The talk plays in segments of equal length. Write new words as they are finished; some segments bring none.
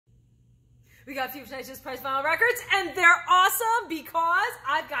We got Few Tonight's Prize Vinyl Records, and they're awesome because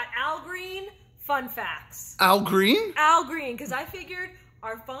I've got Al Green fun facts. Al Green? Al Green, because I figured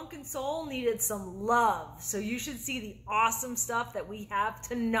our funk and soul needed some love. So you should see the awesome stuff that we have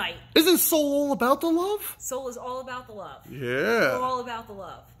tonight. Isn't soul all about the love? Soul is all about the love. Yeah. All about the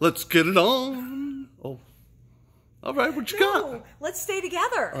love. Let's get it on. Oh. All right, what you got? Let's stay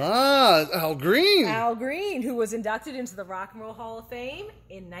together. Ah, Al Green. Al Green, who was inducted into the Rock and Roll Hall of Fame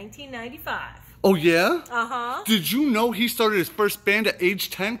in 1995. Oh, yeah? Uh-huh. Did you know he started his first band at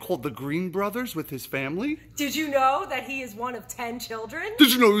age 10 called the Green Brothers with his family? Did you know that he is one of 10 children?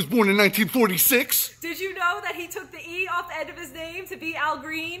 Did you know he was born in 1946? Did you know that he took the E off the end of his name to be Al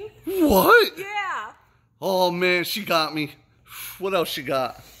Green? What? Yeah. Oh, man, she got me. What else she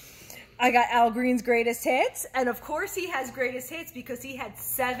got? I got Al Green's greatest hits, and of course he has greatest hits because he had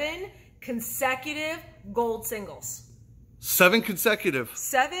 7 consecutive gold singles. 7 consecutive?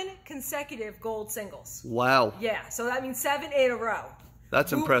 7 consecutive gold singles. Wow. Yeah, so that means 7 in a row.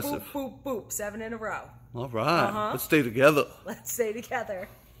 That's boop, impressive. Boop, boop, boop, 7 in a row. All right, let's stay together. Let's stay together.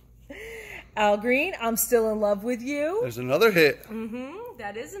 Al Green, I'm Still in Love with You. There's another hit.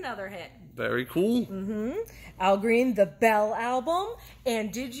 That is another hit. Very cool. Al Green, The Bell Album.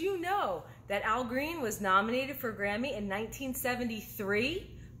 And did you know that Al Green was nominated for a Grammy in 1973,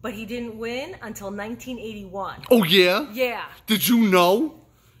 but he didn't win until 1981? Oh, yeah? Yeah. Did you know?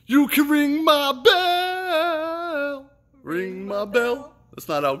 You can ring my bell. Ring my bell. That's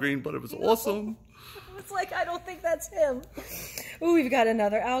not Al Green, but it was awesome. It's like, I don't think that's him. Ooh, we've got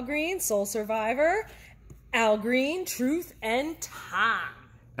another Al Green, Soul Survivor. Al Green, Truth and Time.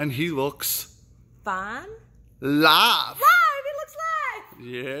 And he looks... Fine. live. Live! He looks live!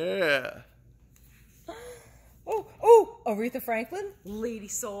 Yeah. Oh, Aretha Franklin, Lady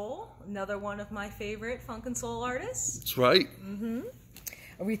Soul. Another one of my favorite funk and soul artists. That's right.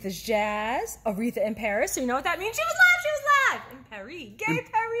 Aretha's Jazz. Aretha in Paris. So you know what that means? She was live! In Paris. Gay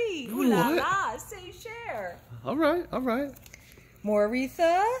Paris. Ooh la la. Say cher. All right, all right. More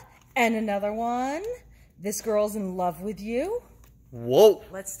Aretha. And another one. This Girl's in Love with You. Whoa.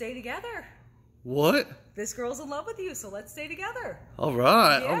 Let's stay together. What? This Girl's in Love with You, so let's stay together. All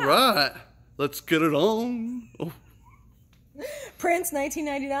right, Yeah. all right. Let's get it on. Oh. Prince,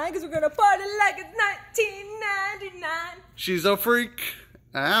 1999, because we're going to party like it's 1999. She's a freak.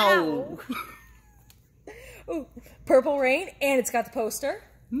 Ow. Ooh, Purple Rain, and it's got the poster.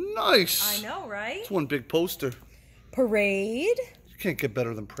 Nice. I know, right? It's one big poster. Parade. You can't get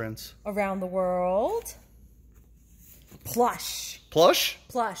better than Prince. Around the World. Plush. Plush?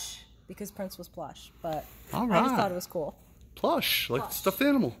 Plush. Because Prince was plush, but All I just right. thought it was cool. Plush, like Plush. the stuffed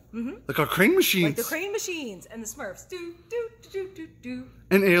animal. Like our crane machines. Like the crane machines and the Smurfs. Do, do, do, do, do, do.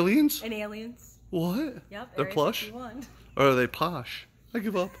 And aliens. And aliens. What? Yep. They're Area plush? 51. Or are they posh? I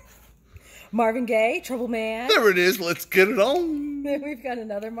give up. Marvin Gaye, Trouble Man. There it is. Let's get it on. We've got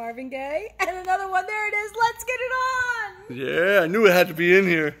another Marvin Gaye. And another one. There it is. Let's get it on. Yeah, I knew it had to be in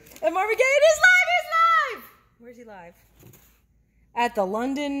here. And Marvin Gaye, it is live. He's live. Where's he live? At the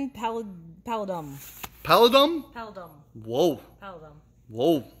London Palladium. Palladium? Palladium. Whoa. Palladium.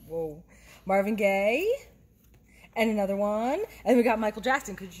 Whoa. Whoa. Marvin Gaye. And another one. And we got Michael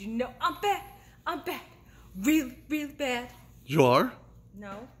Jackson, because you know I'm bad. I'm bad. Really, really bad. You are?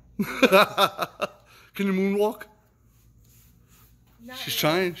 No. Can you moonwalk? Not She's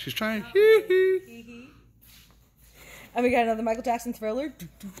really. trying. She's trying. Not Hee really. hee. Hee hee. And we got another Michael Jackson Thriller. Do,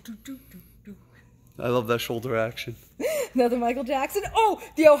 do, do, do, do, do. I love that shoulder action. Another Michael Jackson. Oh,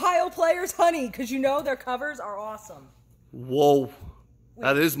 the Ohio Players Honey, because you know their covers are awesome. Whoa.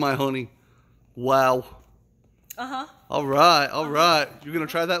 That is my honey. Wow. Uh-huh. All right. All right. You going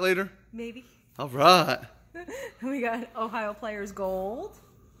to try that later? Maybe. All right. We got Ohio Players Gold.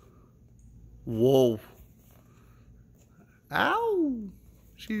 Whoa. Ow.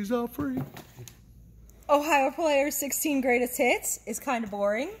 She's a freak. Ohio Players 16 Greatest Hits is kind of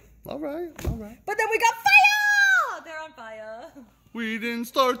boring. All right. All right. But then we got Fire! They're on fire. We didn't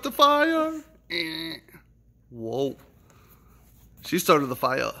start the fire. Eh. Whoa. She started the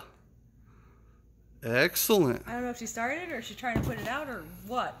fire. Excellent. I don't know if she started or if she's trying to put it out or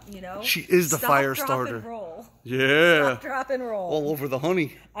what, you know. She is the fire Stop, starter. drop, and roll. Yeah. Stop, drop, and roll. All over the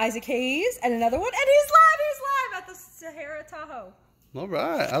honey. Isaac Hayes and another one. And he's live at the Sahara Tahoe. All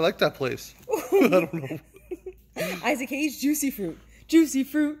right. I like that place. I don't know. Isaac Hayes, Juicy Fruit. Juicy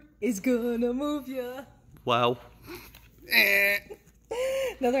Fruit is gonna move ya. Wow. Eh.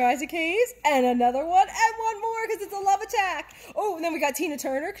 Another Isaac Hayes, and another one, and one more, because it's a love attack. Oh, and then we got Tina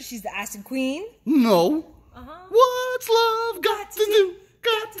Turner, because she's the Acid Queen. No. Uh-huh. What's love got to do?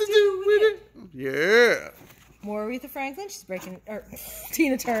 Got to do with it. Yeah. More Aretha Franklin, she's breaking, or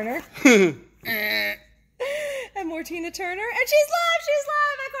Tina Turner. And more Tina Turner. And she's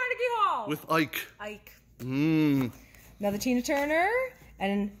live at Carnegie Hall. With Ike. Ike. Another Tina Turner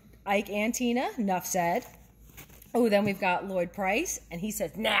and Ike and Tina. Enough said. Oh, then we've got Lloyd Price, and he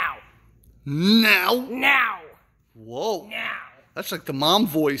says, now. Now? Now. Whoa. Now. That's like the mom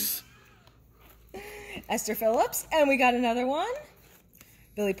voice. Esther Phillips, and we got another one.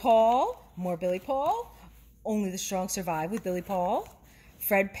 Billy Paul, more Billy Paul. Only the Strong Survive with Billy Paul.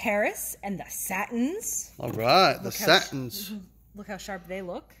 Fred Paris and the Satins. All right, the Satins. Look how sharp they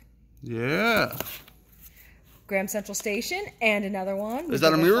look. Yeah. Graham Central Station, and another one. Is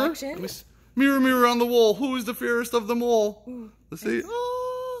that a mirror? Mirror, mirror on the wall, who is the fairest of them all? Let's see.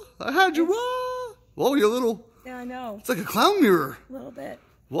 Oh, I had you. Oh. Whoa, you're little. Yeah, I know. It's like a clown mirror. A little bit.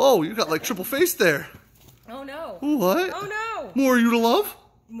 Whoa, you got like triple face there. Oh, no. What? Oh, no. More of you to love?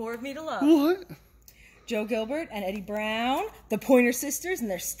 More of me to love. What? Joe Gilbert and Eddie Brown. The Pointer Sisters,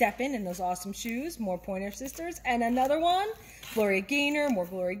 and they're stepping in those awesome shoes. More Pointer Sisters. And another one. Gloria Gaynor. More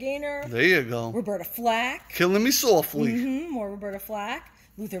Gloria Gaynor. There you go. Roberta Flack. Killing me softly. More Roberta Flack.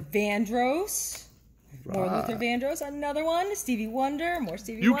 Luther Vandross. Right. More Luther Vandross. Another one. Stevie Wonder. More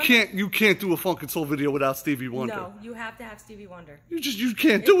Stevie Wonder. You can't do a Funk and Soul video without Stevie Wonder. No, you have to have Stevie Wonder. You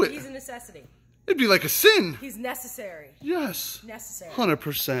can't do it. He's a necessity. It'd be like a sin. He's necessary. Yes. Necessary.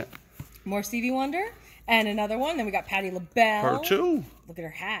 100%. More Stevie Wonder. And another one. Then we got Patti LaBelle. Her too. Look at her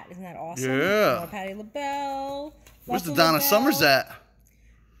hat. Isn't that awesome? Yeah. More Patti LaBelle. Where's the Donna Summers at?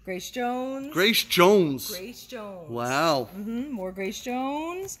 Grace Jones. Grace Jones. Grace Jones. Wow. More Grace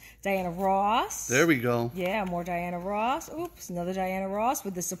Jones. Diana Ross. There we go. Yeah, more Diana Ross. Oops, another Diana Ross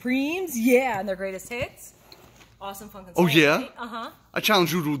with the Supremes. Yeah, and their greatest hits. Awesome Funk and Soul. Oh, yeah? Right? Uh-huh. I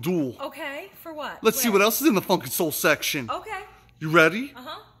challenge you to a duel. Okay, for what? Let's see what else is in the Funk and Soul section. Okay. You ready?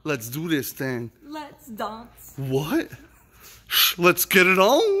 Uh-huh. Let's do this thing. Let's dance. What? Let's get it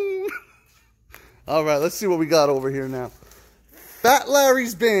on. All right, let's see what we got over here now. Fat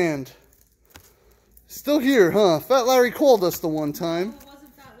Larry's band. Still here, huh? Fat Larry called us the one time. No, it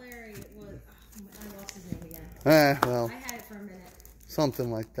wasn't Fat Larry. It was... I lost his name again. Well. I had it for a minute.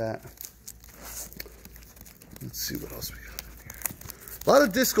 Something like that. Let's see what else we got in here. A lot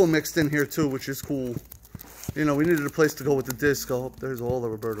of disco mixed in here, too, which is cool. You know, we needed a place to go with the disco. Oh, there's all the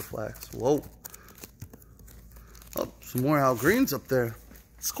Roberta Flacks. Whoa. Oh, some more Al Greens up there.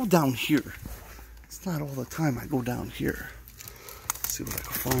 Let's go down here. It's not all the time I go down here. Let's see what I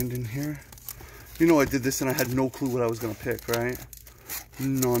can find in here. You know I did this and I had no clue what I was going to pick, right?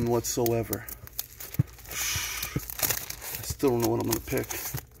 None whatsoever. I still don't know what I'm going to pick.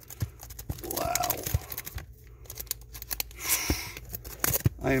 Wow.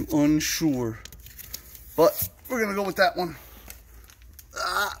 I am unsure. But we're going to go with that one.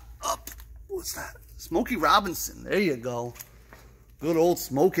 Up. What's that? Smokey Robinson. There you go. Good old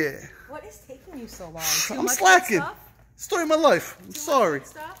Smokey. What is taking you so long? I'm slacking. Story of my life. I'm sorry.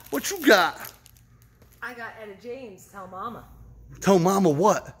 What you got? I got Etta James. Tell Mama. Tell Mama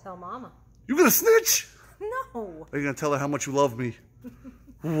what? Tell Mama. You gonna snitch? No. Are you gonna tell her how much you love me?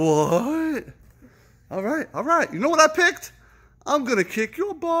 What? All right, all right. You know what I picked? I'm gonna kick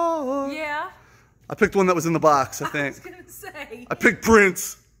your butt. Yeah. I picked one that was in the box, I think. I was gonna say. I picked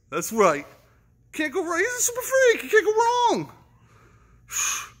Prince. That's right. Can't go wrong. He's a super freak. You can't go wrong.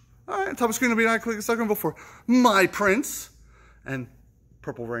 All right, top of screen will be an click a second. Vote for My Prince and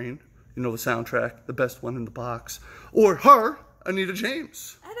Purple Rain. You know the soundtrack, the best one in the box. Or her, Anita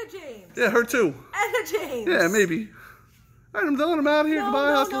James. Etta James. Yeah, her too. Etta James. Yeah, maybe. All right, I'm done. I'm out of here. No, Goodbye.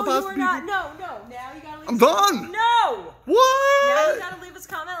 no, Hasta la pasta, you are not. people. No, no. Now you gotta leave. I'm done. No. What? Now you gotta leave us a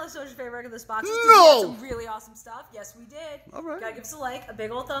comment. Let's know what your favorite record of this box is. No. We had some really awesome stuff. Yes, we did. All right. Gotta give us a like, a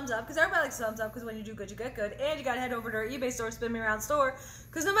big old thumbs up, because everybody likes a thumbs up, because when you do good, you get good. And you gotta head over to our eBay store, Spin Me Around store,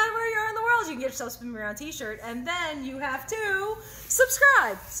 because no matter where you are in the world, you can get yourself a Spin Me Around t-shirt. And then you have to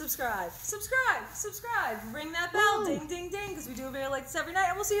subscribe, subscribe, subscribe, subscribe. Ring that bell, ding, ding, ding, because we do a video like this every night,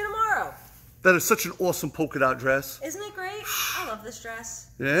 and we'll see you tomorrow. That is such an awesome polka dot dress. Isn't it great? I love this dress.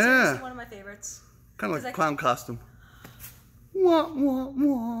 Yeah. Seriously, one of my favorites. Kind of like a clown costume. What?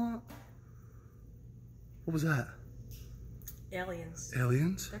 What was that? Aliens.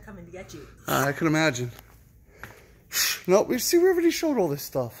 Aliens? They're coming to get you. I can imagine. No, we see we already showed all this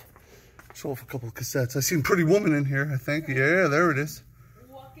stuff. Show off a couple of cassettes. I seen Pretty Woman in here, I think. Yeah, there it is.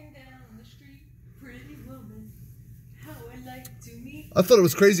 Walking down the street, pretty woman, how I like to meet. I thought it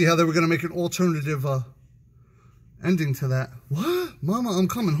was crazy how they were going to make an alternative ending to that. What? Mama, I'm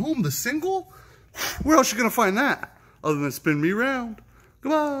Coming Home, the single? Where else you going to find that? Other than Spin Me Round.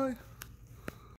 Goodbye.